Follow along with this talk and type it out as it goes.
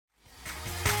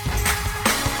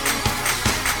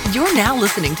You're now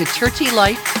listening to Churchy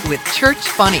Life with Church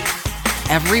Funny.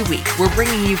 Every week, we're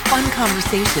bringing you fun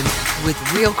conversations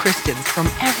with real Christians from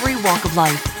every walk of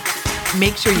life.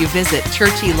 Make sure you visit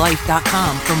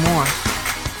churchylife.com for more.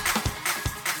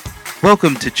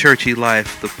 Welcome to Churchy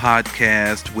Life, the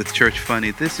podcast with Church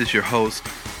Funny. This is your host,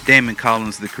 Damon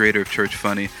Collins, the creator of Church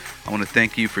Funny. I want to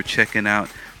thank you for checking out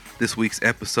this week's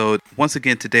episode. Once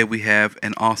again, today we have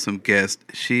an awesome guest.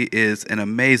 She is an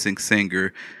amazing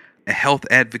singer, a health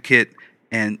advocate,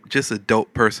 and just a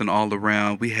dope person all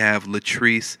around. We have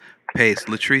Latrice Pace.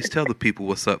 Latrice, tell the people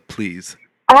what's up, please.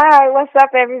 Hi, what's up,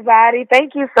 everybody?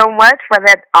 Thank you so much for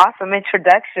that awesome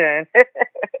introduction.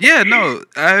 Yeah, no,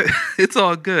 it's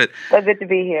all good. So good to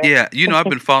be here. Yeah, I've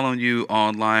been following you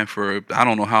online for I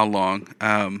don't know how long,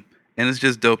 and it's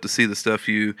just dope to see the stuff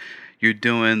you're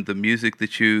doing, the music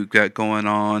that you got going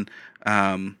on,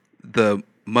 the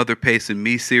Mother Pace and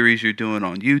Me series you're doing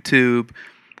on YouTube.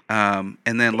 And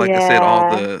then, like I said,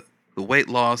 all the weight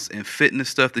loss and fitness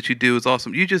stuff that you do is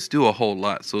awesome. You just do a whole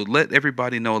lot. So let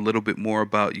everybody know a little bit more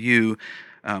about you,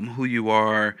 who you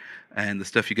are, and the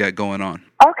stuff you got going on.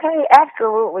 Okay,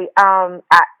 absolutely.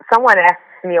 Someone asked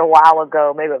me a while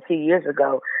ago, maybe a few years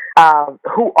ago,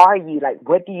 who are you? Like,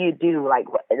 what do you do? Like,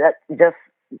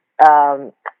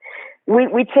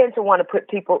 we tend to want to put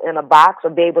people in a box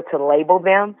or be able to label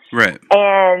them. Right.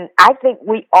 And I think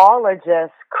we all are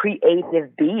just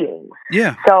creative beings.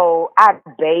 Yeah. So I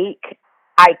bake,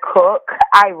 I cook,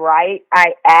 I write,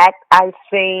 I act, I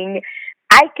sing.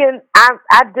 I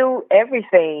do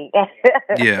everything.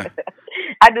 Yeah.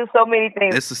 I do so many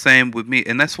things. It's the same with me.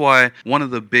 And that's why one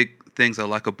of the big things I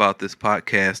like about this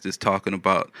podcast is talking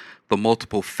about the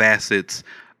multiple facets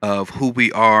of who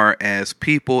we are as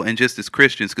people and just as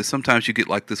Christians, because sometimes you get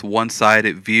like this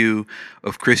one-sided view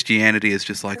of Christianity as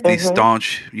just like these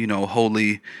staunch,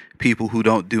 holy people who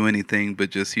don't do anything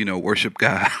but just, worship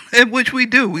God, and which we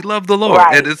do. We love the Lord.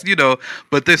 Right. And it's,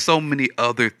 but there's so many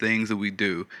other things that we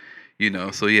do,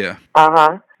 so yeah.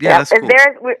 Uh-huh. Yeah, that's cool.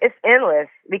 It's endless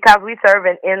because we serve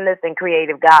an endless and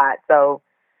creative God. So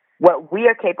what we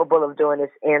are capable of doing is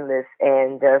endless,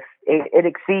 and just it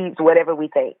exceeds whatever we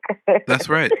think. That's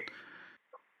right.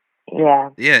 Yeah.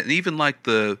 Yeah, and even like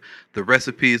the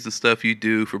recipes and stuff you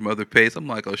do for Mother Pace, I'm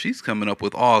like, oh, she's coming up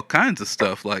with all kinds of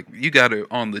stuff. Like, you got her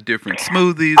on the different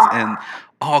smoothies and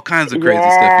all kinds of crazy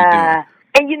stuff you're doing.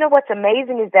 And you know what's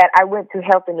amazing is that I went to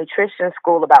health and nutrition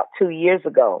school about 2 years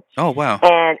ago. Oh, wow.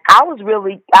 And I was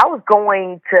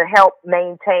going to help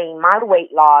maintain my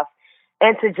weight loss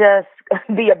and to just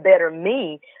be a better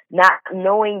me, not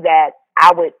knowing that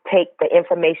I would take the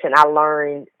information I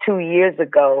learned 2 years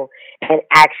ago and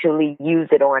actually use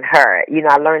it on her.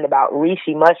 I learned about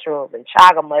reishi mushrooms and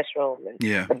chaga mushrooms and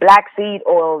the black seed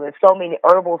oil and so many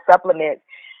herbal supplements.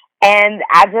 And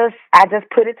I just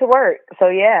put it to work. So,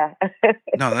 yeah.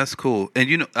 No, that's cool.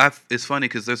 And, it's funny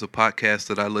because there's a podcast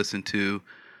that I listen to,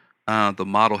 the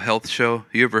Model Health Show.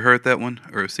 You ever heard that one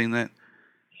or seen that?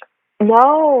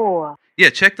 No. Yeah,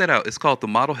 check that out. It's called The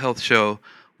Model Health Show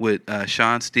with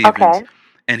Sean Stevens. Okay.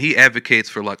 And he advocates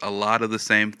for like a lot of the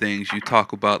same things you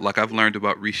talk about. Like I've learned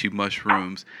about reishi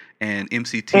mushrooms and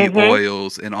MCT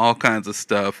oils and all kinds of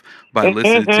stuff by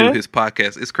listening to his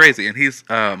podcast. It's crazy. And he's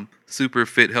super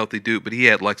fit, healthy dude, but he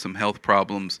had like some health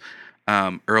problems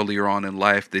earlier on in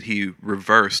life that he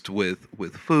reversed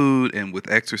with food and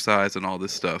with exercise and all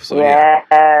this stuff. So yes.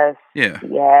 Yeah,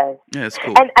 it's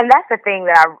cool. And that's the thing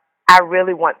that I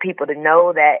really want people to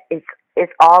know, that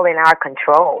it's all in our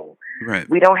control. Right.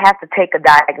 We don't have to take a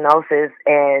diagnosis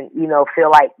and, feel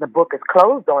like the book is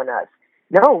closed on us.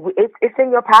 No, it's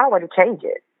in your power to change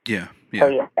it. Yeah. So,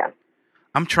 yeah.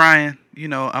 I'm trying.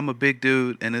 I'm a big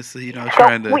dude, and it's,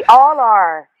 trying to... We all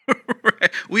are.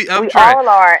 Right. We all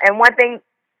are. And one thing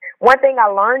I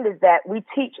learned is that we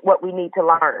teach what we need to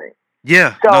learn.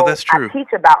 Yeah, so no, that's true. I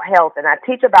teach about health and I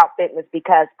teach about fitness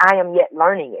because I am yet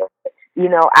learning it.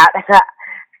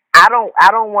 I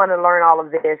don't want to learn all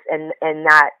of this and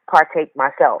not partake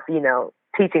myself,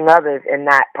 teaching others and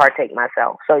not partake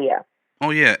myself. So, yeah. Oh,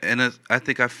 yeah. And I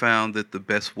think I found that the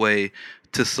best way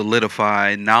to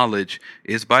solidify knowledge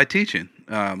is by teaching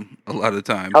a lot of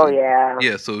times. Oh, yeah.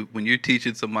 Yeah. So when you're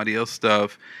teaching somebody else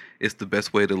stuff, it's the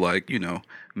best way to,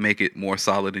 make it more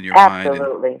solid in your mind.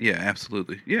 Absolutely. Yeah,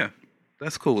 absolutely. Yeah.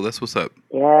 That's cool. That's what's up.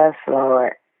 Yes,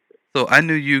 Lord. So I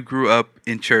knew you grew up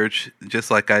in church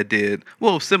just like I did.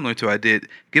 Well, similar to I did.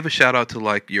 Give a shout out to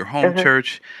like your home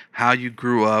church, how you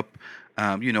grew up,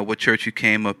 what church you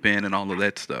came up in and all of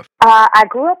that stuff. I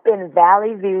grew up in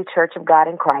Valley View Church of God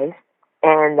in Christ.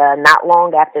 And not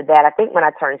long after that, I think when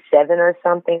I turned 7 or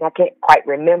something, I can't quite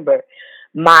remember,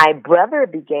 my brother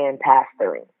began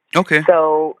pastoring. Okay.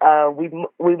 So we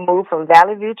moved from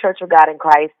Valley View Church of God in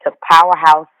Christ to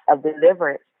Powerhouse of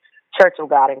Deliverance Church of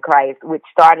God in Christ, which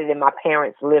started in my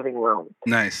parents' living room.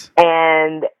 Nice.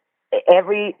 And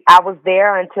I was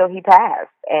there until he passed,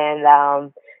 and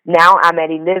now I'm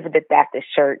at Elizabeth Baptist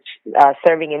Church,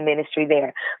 serving in ministry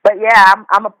there. But yeah,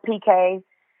 I'm a PK.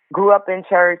 Grew up in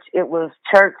church. It was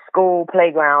church, school,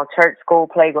 playground,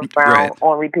 Right.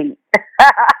 on repeat.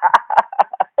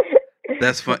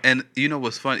 That's fun. And you know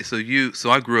what's funny? So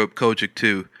I grew up Kojic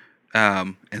too.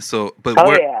 And so, but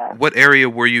Oh yeah. what area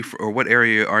were you, or what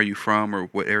area are you from, or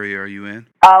what area are you in?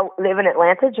 Live in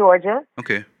Atlanta, Georgia.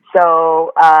 Okay.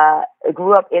 So I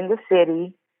grew up in the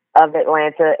city of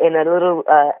Atlanta in a little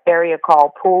area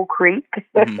called Pool Creek.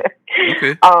 Hmm.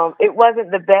 Okay. It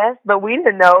wasn't the best, but we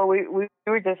didn't know. We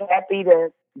were just happy to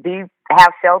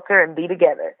have shelter and be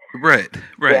together. Right.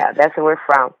 Right. Yeah, that's where we're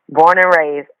from. Born and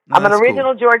raised. No, I'm an that's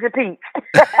original Georgia peach. cool.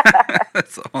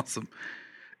 That's awesome.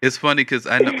 It's funny because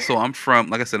I know. So I'm from,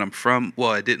 like I said, I'm from.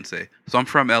 Well, I didn't say. So I'm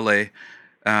from L.A.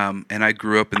 And I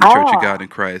grew up in the Church of God in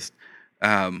Christ.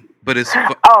 But it's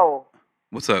Oh,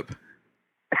 what's up?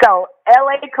 so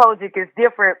L.A. Kojic is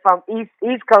different from East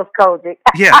Coast Kojic.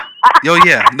 Yeah. Oh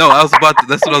yeah. No, that's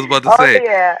what I was about to say.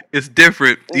 Yeah. It's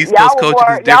different. East Y'all Coast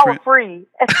coaching is Y'all were different. free.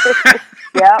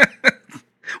 Yep.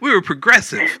 We were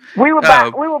progressive. We were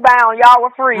bound. Y'all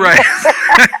were free. Right.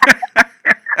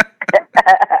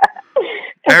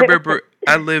 I remember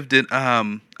I moved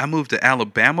to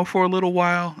Alabama for a little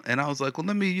while, and I was like, well,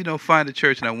 let me, find a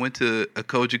church, and I went to a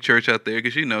Kojic church out there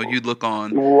because you look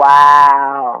on,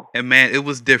 Wow. and man, it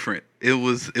was different. It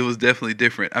was definitely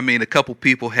different. I mean, a couple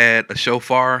people had a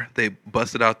shofar. They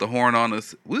busted out the horn on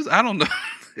us. I don't know.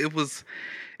 It was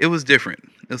different.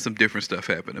 There's some different stuff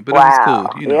happening, but it was cool.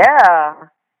 Yeah.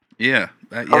 Yeah.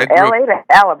 From I grew LA up,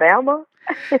 to Alabama.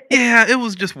 yeah, it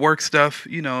was just work stuff.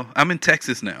 I'm in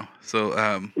Texas now, so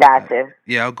Gotcha.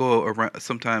 yeah, I'll go around.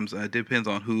 Sometimes it depends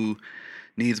on who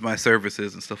needs my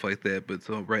services and stuff like that. But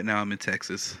so right now I'm in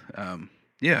Texas.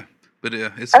 Yeah, but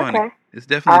it's funny. Okay. It's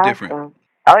definitely different. Awesome.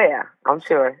 Oh yeah, I'm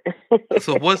sure.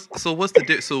 So what's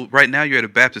so right now you're at a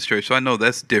Baptist church, so I know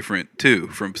that's different too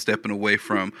from stepping away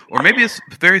from, or maybe it's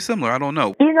very similar. I don't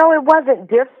know. It wasn't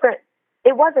different.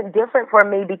 It wasn't different for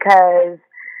me because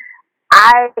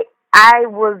I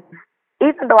was,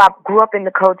 even though I grew up in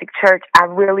the Kojic church, I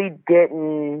really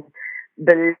didn't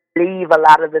believe a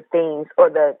lot of the things, or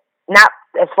not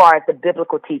as far as the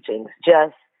biblical teachings,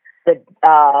 just the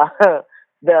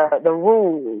the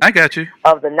rules I got you.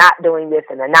 of the not doing this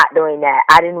and the not doing that.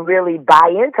 I didn't really buy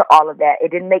into all of that.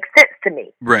 It didn't make sense to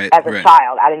me. Right. As a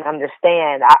child, I didn't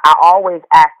understand. I always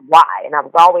asked why, and I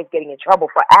was always getting in trouble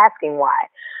for asking why.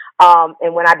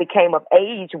 And when I became of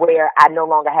age where I no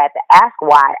longer had to ask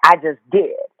why, I just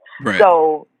did. Right.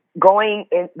 So going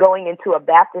into a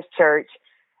Baptist church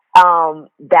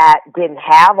that didn't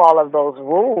have all of those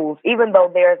rules, even though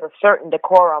there's a certain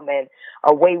decorum and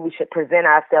a way we should present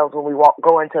ourselves when we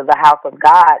go into the house of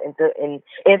God and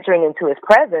entering into His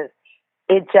presence,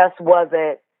 it just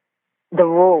wasn't the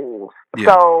rules.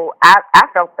 Yeah. So I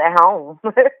felt at home.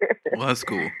 Well, that's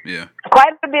cool. Yeah.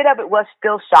 Quite a bit of it was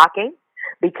still shocking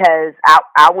because I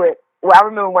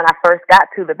remember when I first got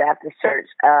to the Baptist church,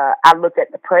 I looked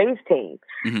at the praise team,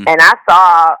 Mm-hmm. and I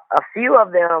saw a few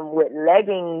of them with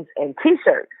leggings and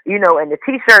T-shirts, and the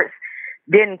T-shirts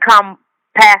didn't come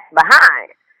past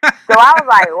behind. So I was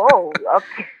like, whoa,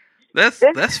 okay.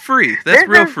 That's free. That's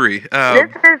real free. It was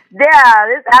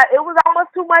almost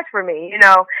too much for me,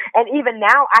 And even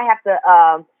now, I have to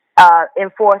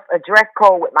enforce a dress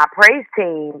code with my praise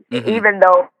team, Mm-hmm. even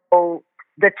though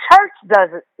the church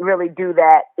doesn't really do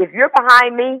that. If you're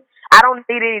behind me, I don't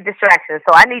need any distractions.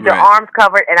 So I need your arms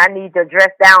covered, and I need your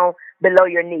dress down below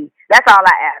your knee. That's all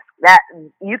I ask. That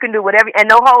you can do whatever, and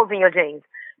no holes in your jeans.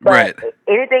 But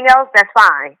anything else, that's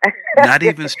fine. Not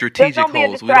even strategic don't be a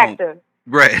holes. We don't.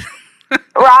 Right.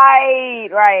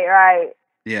 Right.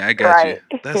 Yeah, I got you.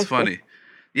 That's funny.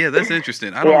 Yeah, that's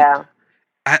interesting. I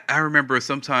remember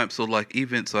sometimes, like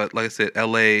I said,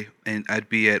 L.A., and I'd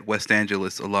be at West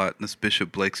Angeles a lot, this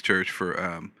Bishop Blake's church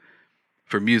for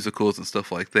musicals and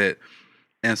stuff like that.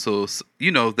 And so,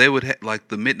 they would have like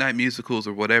the midnight musicals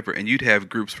or whatever, and you'd have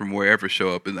groups from wherever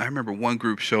show up. And I remember one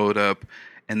group showed up,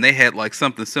 and they had like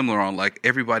something similar on, like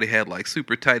everybody had like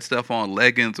super tight stuff on,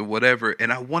 leggings or whatever.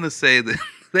 And I want to say that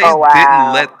they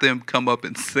didn't let them come up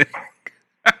and sing.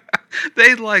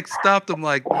 They like stopped them,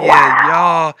 like,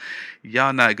 yeah,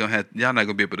 y'all not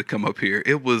gonna be able to come up here.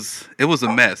 It was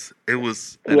a mess. It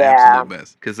was an absolute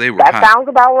mess because they were That hot. sounds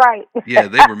about right. Yeah,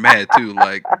 they were mad too.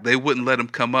 Like they wouldn't let them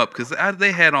come up because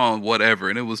they had on whatever,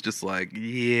 and it was just like,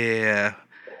 yeah,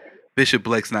 Bishop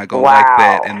Blake's not gonna like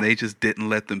that, Wow. and they just didn't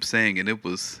let them sing, and it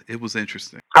was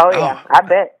interesting. Oh Oh yeah, I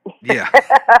bet. yeah.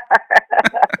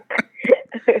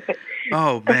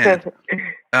 Oh man.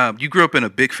 You grew up in a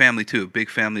big family too, a big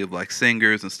family of like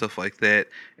singers and stuff like that,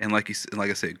 and like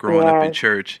I said, growing up in Yes.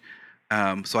 church.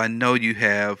 So I know you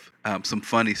have some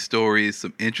funny stories,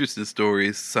 some interesting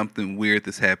stories, something weird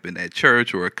that's happened at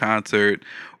church or a concert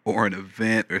or an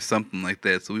event or something like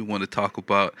that. So we want to talk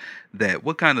about that.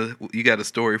 What kind of you got a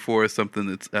story for us? Something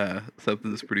that's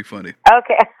pretty funny.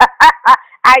 Okay.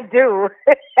 I do.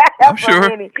 I I'm have so sure.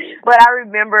 many. But I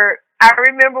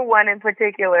remember one in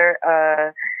particular.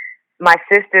 My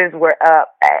sisters were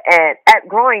up, and at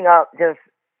growing up, just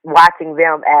watching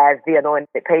them as the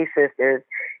Anointed Pace Sisters,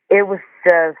 it was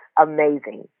just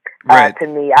amazing Right. to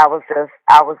me. I was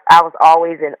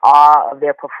always in awe of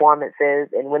their performances,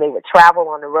 and when they would travel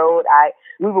on the road,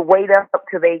 we would wait up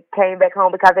till they came back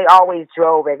home because they always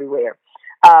drove everywhere.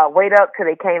 Wait up till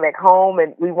they came back home,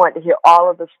 and we wanted to hear all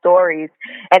of the stories.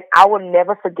 And I will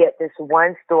never forget this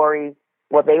one story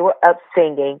where they were up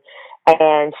singing,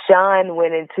 and Sean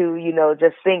went into,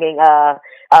 just singing, how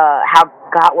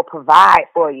God will provide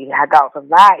for you, how God will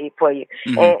provide for you.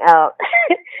 Hmm. And,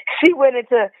 she went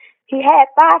into, he had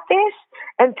 5 fish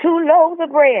and 2 loaves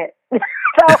of bread. So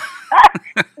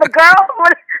the girls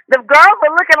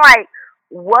were looking like,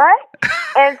 what?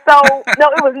 And so, no,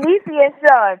 it was Nisi and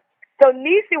Sean. So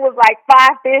Nisi was like 5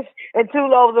 fish and 2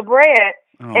 loaves of bread.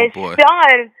 Oh And boy.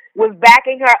 Sean was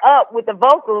backing her up with the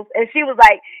vocals, and she was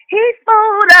like, he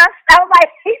fooled us. I was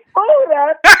like, he fooled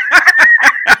us.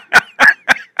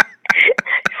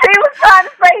 She was trying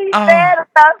to say he Oh. fed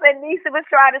us, and Nisi was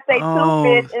trying to say 2 Oh.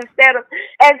 fish instead of,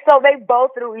 and so they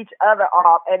both threw each other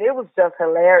off, and it was just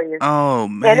hilarious. Oh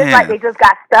And it's like they man. just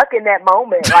got stuck in that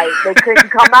moment, like they couldn't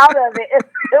come out of it. It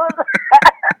was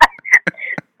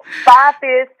 5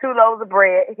 fish, 2 loaves of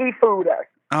bread. He fooled us.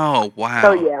 Oh wow.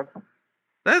 So yeah,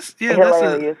 That's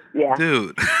hilarious. Yeah,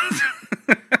 dude.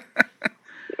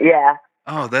 yeah.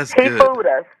 Oh, that's He good. fooled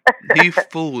us. He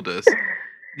fooled us.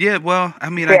 Yeah, well, I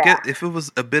mean, I Yeah. guess if it was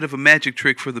a bit of a magic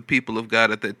trick for the people of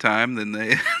God at that time, then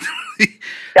they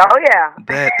Oh yeah.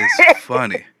 that is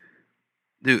funny.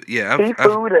 Dude, yeah, He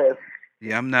fooled us.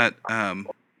 I'm not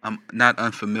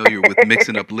unfamiliar with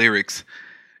mixing up lyrics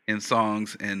in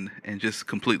songs and just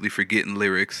completely forgetting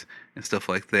lyrics and stuff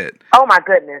like that. Oh my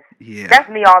goodness. Yeah. That's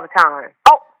me all the time.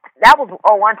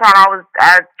 One time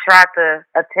I tried to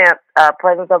attempt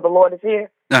Presence of the Lord is Here.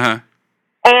 Uh-huh.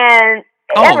 And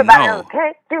Oh, everybody no. else,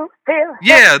 can't you feel it?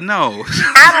 Yeah, no.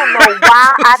 I don't know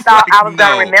why I It's thought like, I was going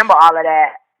no. to remember all of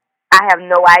that. I have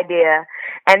no idea.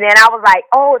 And then I was like,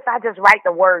 oh, if I just write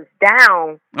the words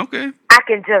down, Okay. I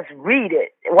can just read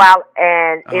it.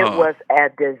 And it Oh. was a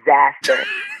disaster.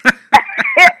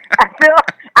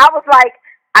 I was like,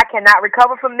 I cannot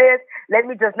recover from this. Let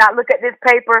me just not look at this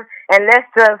paper, and let's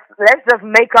just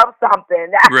make up something.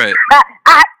 Right.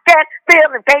 I can't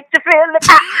feel it, can't you feel it?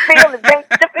 I feel it, can't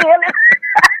you feel it?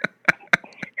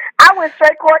 I went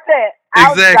straight quartet.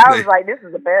 I Exactly. was like, this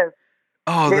is the best.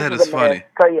 Oh, This that is is the funny.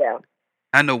 best. So yeah.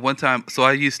 I know one time, so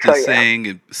I used to So,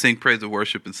 yeah. sing praise and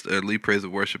worship and lead praise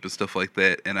and worship and stuff like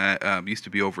that. And I used to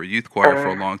be over a youth choir for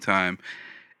a long time.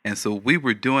 And so we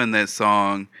were doing that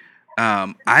song.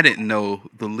 I didn't know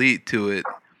the lead to it.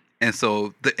 And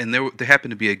so, there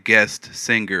happened to be a guest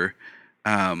singer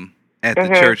at the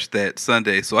church that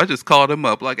Sunday. So I just called him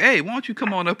up like, hey, why don't you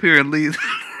come on up here and lead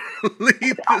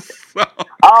this song?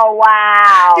 Oh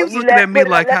wow! He was looking at me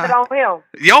like, left it on him.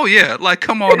 Oh yeah, like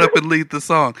come on up and lead the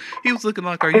song. He was looking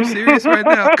like, are you serious right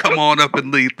now? Come on up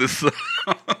and lead the song.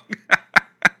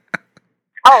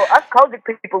 Oh, us Kojic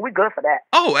people, we good for that.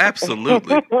 Oh,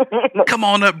 absolutely. Come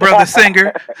on up, brother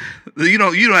singer. You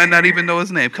don't not even know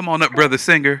his name. Come on up, brother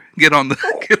singer. Get on the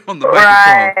microphone.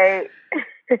 Right.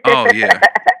 Oh yeah.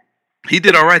 He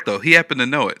did all right though. He happened to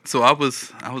know it. So I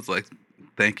was like,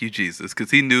 thank you, Jesus, because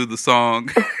he knew the song.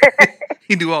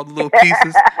 He knew all the little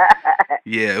pieces.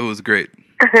 Yeah, it was great.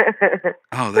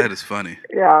 Oh, that is funny.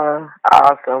 Yeah,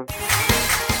 awesome.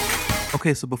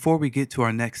 Okay, so before we get to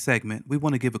our next segment, we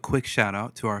want to give a quick shout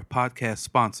out to our podcast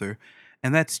sponsor,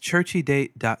 and that's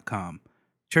churchydate.com.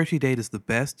 ChurchyDate is the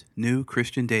best new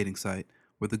Christian dating site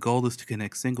where the goal is to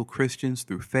connect single Christians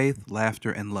through faith,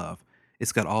 laughter, and love.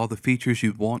 It's got all the features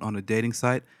you'd want on a dating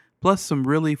site, plus some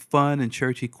really fun and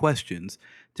churchy questions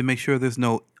to make sure there's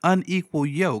no unequal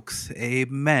yokes,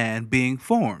 amen, being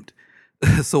formed.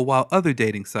 So while other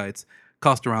dating sites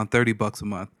cost around $30 a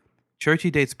month,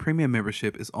 Churchy Date's premium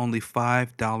membership is only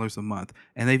 $5 a month,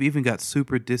 and they've even got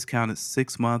super discounted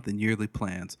 6-month and yearly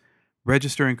plans.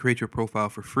 Register and create your profile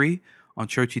for free on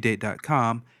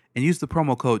churchydate.com and use the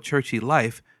promo code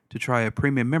ChurchyLife to try a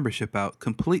premium membership out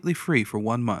completely free for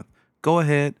 1 month. Go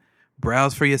ahead,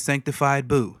 browse for your sanctified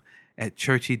boo at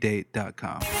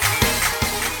churchydate.com.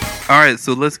 All right,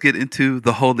 so let's get into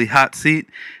the Holy Hot Seat.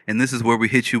 And this is where we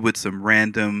hit you with some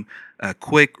random,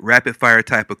 quick, rapid fire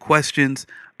type of questions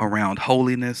around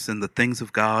holiness and the things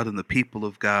of God and the people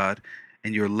of God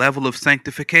and your level of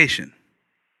sanctification.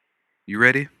 You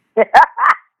ready?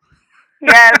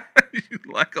 Yes. You're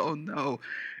like, oh no.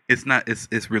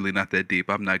 It's really not that deep.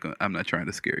 I'm not trying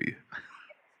to scare you.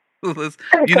 Let's,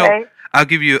 Okay. I'll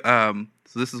give you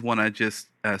so this is one I just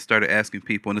started asking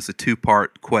people, and it's a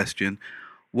 2-part question.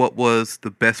 What was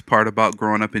the best part about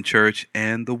growing up in church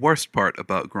and the worst part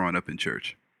about growing up in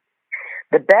church?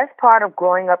 The best part of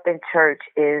growing up in church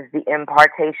is the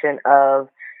impartation of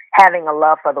having a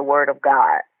love for the Word of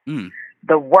God. Mm.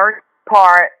 The worst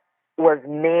part was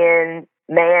man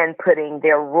putting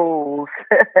their rules,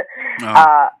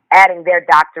 adding their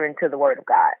doctrine to the Word of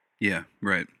God. Yeah,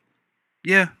 right.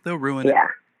 Yeah, they'll ruin it Yeah.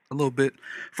 a little bit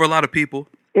for a lot of people.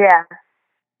 Yeah.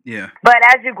 Yeah. But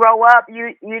as you grow up,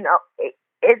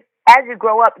 as you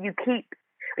grow up, you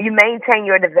maintain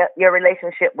your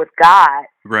relationship with God.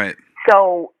 Right.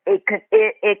 So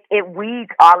it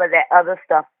weeds all of that other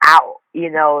stuff out,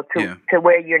 to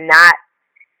where you're not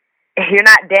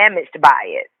damaged by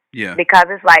it. Yeah. Because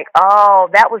it's like, oh,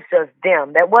 that was just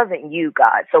them. That wasn't you,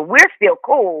 God. So we're still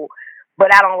cool,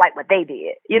 but I don't like what they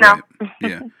did, Right.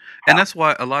 Yeah. And that's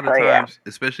why a lot of So, times,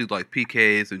 especially like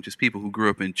PKs and just people who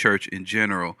grew up in church in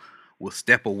general, will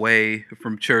step away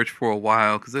from church for a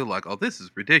while because they're like, oh, this is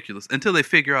ridiculous, until they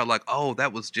figure out like, oh,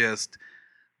 that was just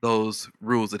those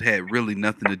rules that had really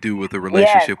nothing to do with a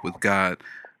relationship with God.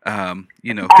 Because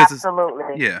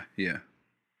absolutely. yeah.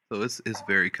 So it's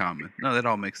very common. No, that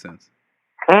all makes sense.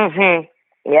 Mhm.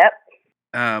 Yep.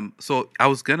 So I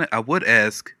would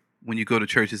ask, when you go to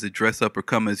church, is it dress up or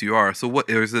come as you are? So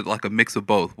or is it like a mix of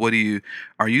both? Are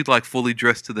you like fully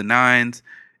dressed to the nines?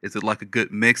 Is it like a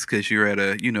good mix because you're at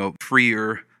a,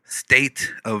 freer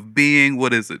state of being?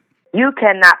 What is it? You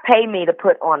cannot pay me to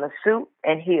put on a suit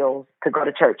and heels to go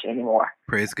to church anymore.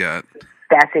 Praise God.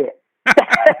 That's it.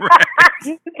 Right.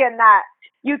 You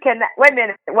cannot. Wait a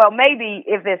minute. Well, maybe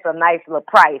if it's a nice little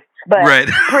price, but Right.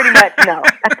 pretty much no.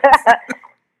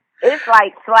 It's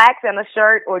like slacks and a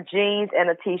shirt or jeans and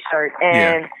a t-shirt,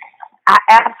 and I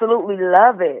absolutely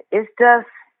love it. It's just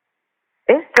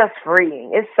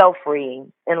freeing. It's so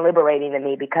freeing and liberating to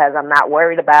me because I'm not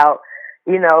worried about,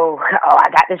 oh, I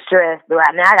got this dress, but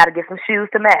now I got to get some shoes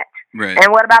to match. Right.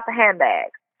 And what about the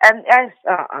handbag? And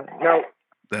no.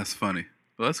 That's funny.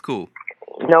 Well, that's cool.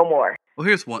 No more. Well,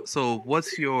 here's one. So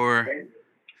what's your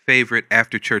favorite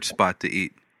after church spot to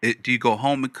eat? Do you go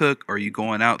home and cook, or are you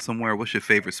going out somewhere? What's your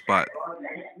favorite spot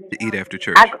to eat after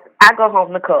church? I go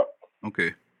home to cook.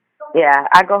 Okay. Yeah,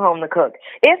 I go home to cook.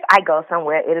 If I go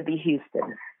somewhere, it'll be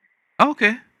Houston's.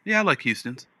 Okay. Yeah, I like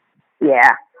Houston's.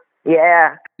 Yeah.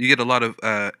 You get a lot of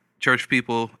church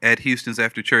people at Houston's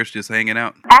after church just hanging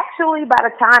out? Actually, by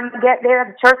the time you get there,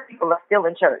 the church people are still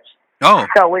in church. Oh.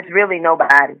 So it's really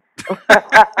nobody.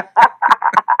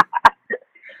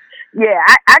 Yeah,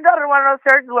 I go to one of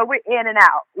those churches where we're in and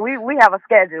out. We have a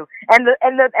schedule, and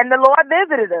the Lord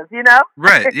visited us,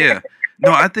 Right. Yeah.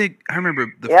 No, I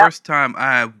remember the first time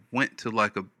I went to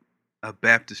like a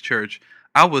Baptist church,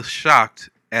 I was shocked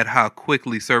at how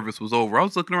quickly service was over. I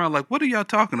was looking around like, what are y'all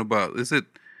talking about?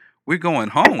 We're going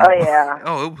home? Oh yeah.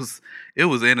 Oh, it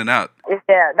was in and out.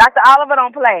 Yeah, Dr. Oliver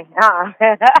don't play.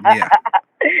 Yeah.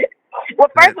 Well,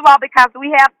 first of all, because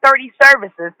we have 30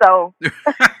 services, so.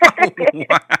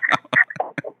 Wow.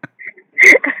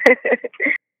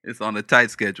 It's on a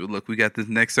tight schedule. Look, we got this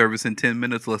next service in 10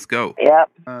 minutes. Let's go.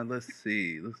 Yep. Let's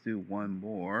see. Let's do one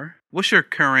more. What's your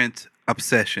current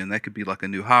obsession? That could be like a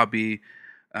new hobby,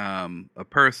 a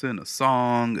person, a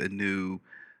song, a new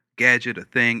gadget, a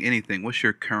thing, anything. What's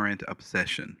your current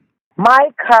obsession?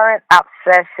 My current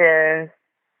obsession,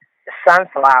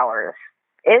 sunflowers.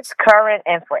 It's current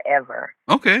and forever.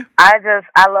 Okay. I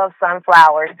love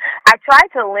sunflowers. I try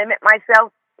to limit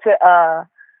myself to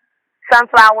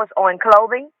sunflowers on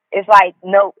clothing. It's like,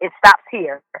 no, it stops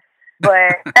here.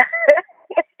 But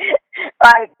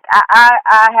like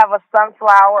I have a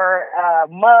sunflower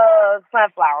mug,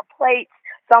 sunflower plates.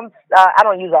 I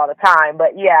don't use all the time,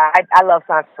 but yeah, I love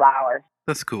sunflowers.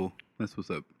 That's cool. That's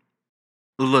what's up.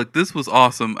 Look, this was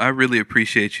awesome. I really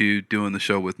appreciate you doing the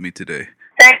show with me today.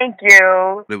 Thank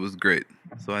you. It was great.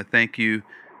 So I thank you.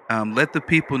 Let the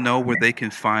people know where they can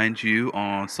find you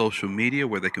on social media,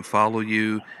 where they can follow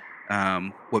you,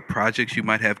 what projects you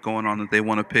might have going on that they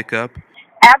want to pick up.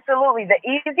 Absolutely. The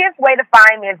easiest way to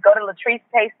find me is go to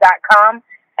latricepace.com,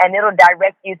 and it'll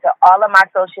direct you to all of my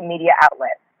social media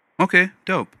outlets. Okay,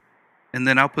 dope. And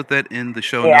then I'll put that in the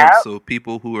show Yeah. notes so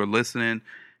people who are listening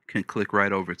can click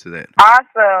right over to that.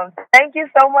 Awesome. Thank you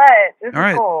so much. This All is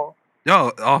right. cool.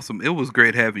 Oh, awesome. It was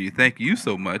great having you. Thank you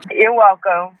so much. You're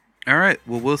welcome. All right.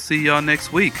 Well, we'll see y'all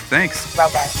next week. Thanks.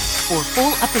 Bye-bye. For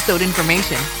full episode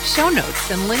information, show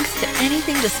notes, and links to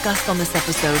anything discussed on this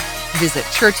episode, visit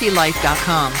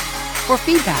churchylife.com. For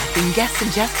feedback and guest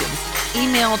suggestions,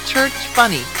 email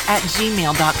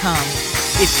churchfunny@gmail.com.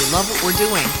 If you love what we're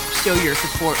doing, show your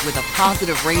support with a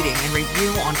positive rating and review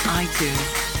on iTunes.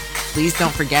 Please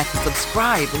don't forget to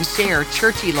subscribe and share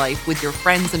Churchy Life with your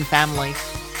friends and family.